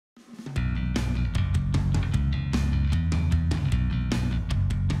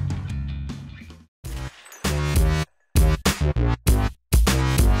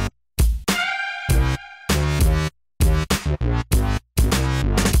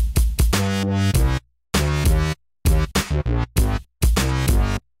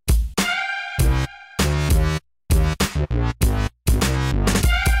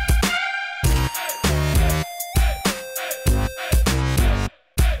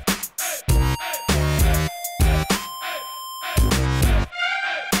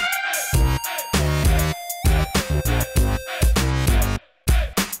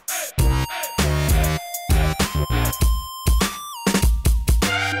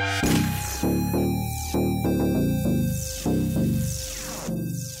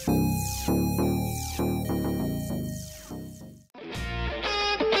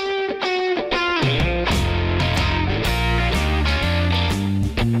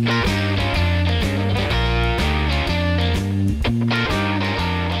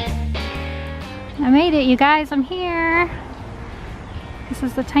it, you guys, I'm here. This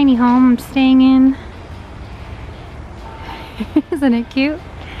is the tiny home I'm staying in. Isn't it cute?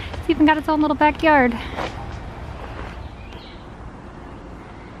 It's even got its own little backyard.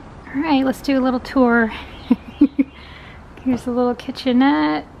 Alright, let's do a little tour. Here's a little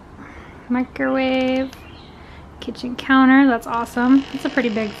kitchenette, microwave, kitchen counter, that's awesome. It's a pretty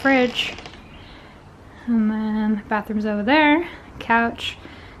big fridge. And then bathroom's over there, couch.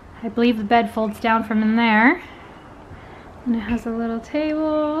 I believe the bed folds down from in there. And it has a little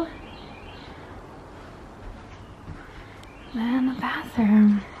table. And the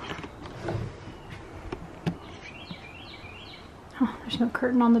bathroom. Oh, there's no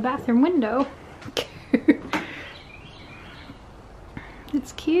curtain on the bathroom window.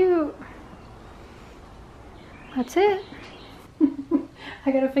 It's cute. That's it.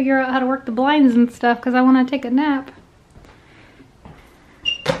 I gotta figure out how to work the blinds and stuff because I want to take a nap.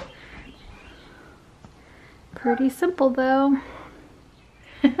 Pretty simple though.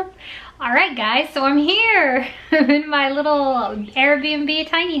 Alright guys, so I'm here in my little Airbnb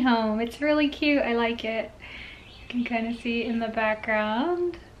tiny home. It's really cute, I like it. You can kind of see in the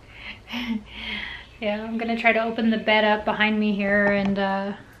background. Yeah, I'm gonna try to open the bed up behind me here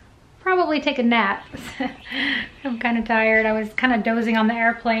and probably take a nap. I'm kind of tired. I was kind of dozing on the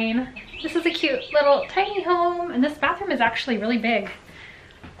airplane. This is a cute little tiny home, and this bathroom is actually really big.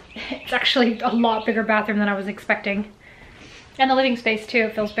 It's actually a lot bigger bathroom than I was expecting. And the living space too,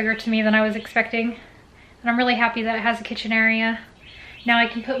 it feels bigger to me than I was expecting. And I'm really happy that it has a kitchen area. Now I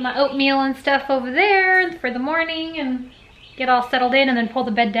can put my oatmeal and stuff over there for the morning and get all settled in and then pull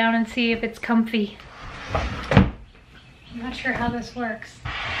the bed down and see if it's comfy. I'm not sure how this works.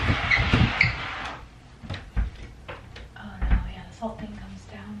 Oh no, yeah, this whole thing comes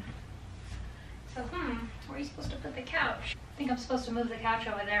down. So, where are you supposed to put the couch? I think I'm supposed to move the couch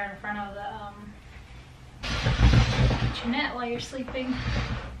over there in front of the kitchenette while you're sleeping.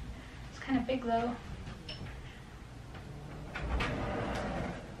 It's kind of big though.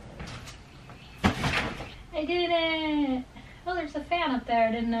 I did it! Oh, there's a fan up there,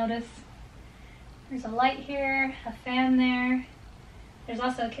 I didn't notice. There's a light here, a fan there. There's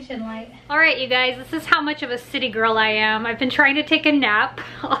also a kitchen light. Alright you guys, this is how much of a city girl I am. I've been trying to take a nap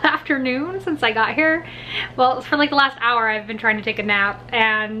all afternoon since I got here. Well, for like the last hour I've been trying to take a nap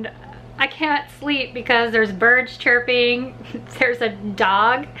and I can't sleep because there's birds chirping. There's a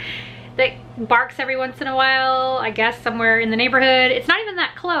dog that barks every once in a while, I guess somewhere in the neighborhood. It's not even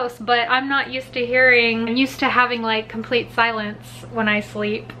that close, but I'm not used to hearing. I'm used to having like complete silence when I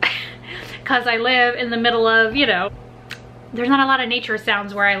sleep because I live in the middle of, you know, there's not a lot of nature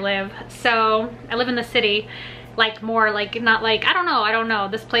sounds where I live. So I live in the city, like more like, not like, I don't know.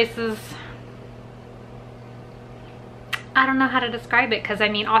 This place is, I don't know how to describe it because I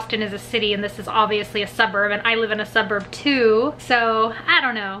mean Austin is a city and this is obviously a suburb and I live in a suburb too, so I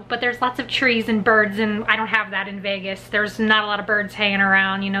don't know, but there's lots of trees and birds and I don't have that in Vegas. There's not a lot of birds hanging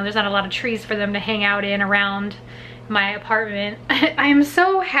around, you know, there's not a lot of trees for them to hang out in around my apartment. I am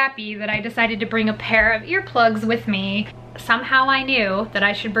so happy that I decided to bring a pair of earplugs with me. Somehow I knew that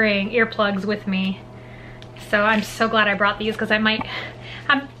I should bring earplugs with me, so I'm so glad I brought these because I'm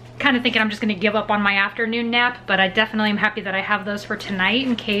kind of thinking I'm just gonna give up on my afternoon nap, but I definitely am happy that I have those for tonight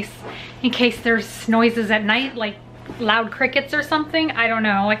in case there's noises at night, like loud crickets or something. I don't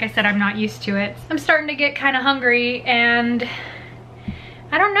know, like I said, I'm not used to it. I'm starting to get kind of hungry and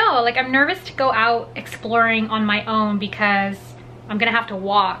I don't know, like I'm nervous to go out exploring on my own because I'm gonna have to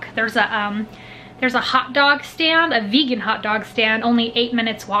walk. There's a hot dog stand, a vegan hot dog stand, only 8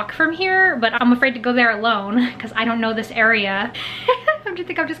 minutes walk from here, but I'm afraid to go there alone because I don't know this area. I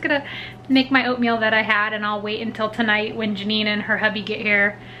think I'm just gonna make my oatmeal that I had and I'll wait until tonight when Janine and her hubby get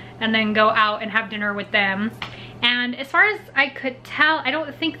here and then go out and have dinner with them. And as far as I could tell, I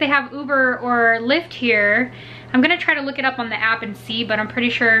don't think they have Uber or Lyft here. I'm gonna try to look it up on the app and see, but I'm pretty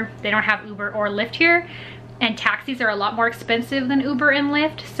sure they don't have Uber or Lyft here. And taxis are a lot more expensive than Uber and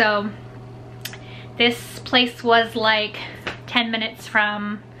Lyft, so this place was like 10 minutes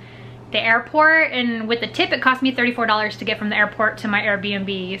from the airport, and with the tip it cost me $34 to get from the airport to my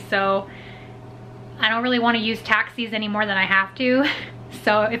Airbnb, so I don't really want to use taxis any more than I have to.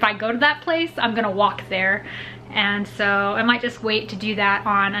 So if I go to that place, I'm gonna walk there, and so I might just wait to do that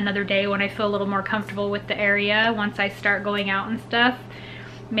on another day when I feel a little more comfortable with the area. Once I start going out and stuff,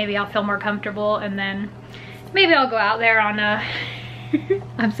 maybe I'll feel more comfortable, and then maybe I'll go out there on a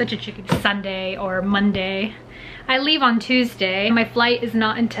I'm such a chicken. Sunday or Monday. I leave on Tuesday. My flight is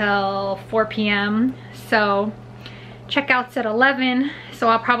not until 4 p.m. so checkout's at 11, so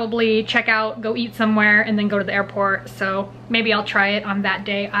I'll probably check out, go eat somewhere, and then go to the airport. So maybe I'll try it on that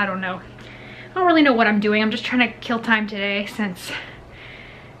day, I don't know. I don't really know what I'm doing. I'm just trying to kill time today since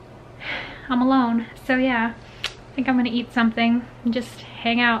I'm alone. So yeah, I think I'm gonna eat something and just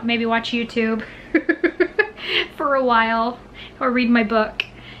hang out, maybe watch YouTube for a while or read my book.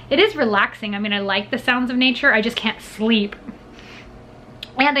 It is relaxing. I mean, I like the sounds of nature. I just can't sleep.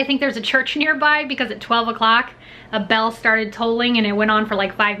 And I think there's a church nearby because at 12 o'clock a bell started tolling and it went on for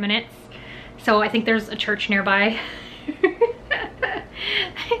like 5 minutes. So I think there's a church nearby.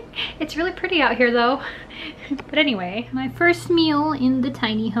 It's really pretty out here though. But anyway, my first meal in the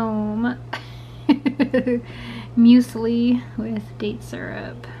tiny home. Muesli with date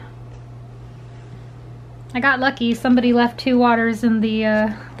syrup. I got lucky. Somebody left 2 waters in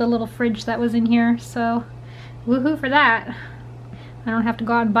the little fridge that was in here, so woohoo for that. I don't have to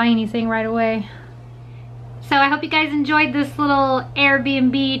go out and buy anything right away. So I hope you guys enjoyed this little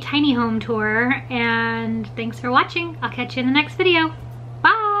Airbnb tiny home tour, and thanks for watching. I'll catch you in the next video.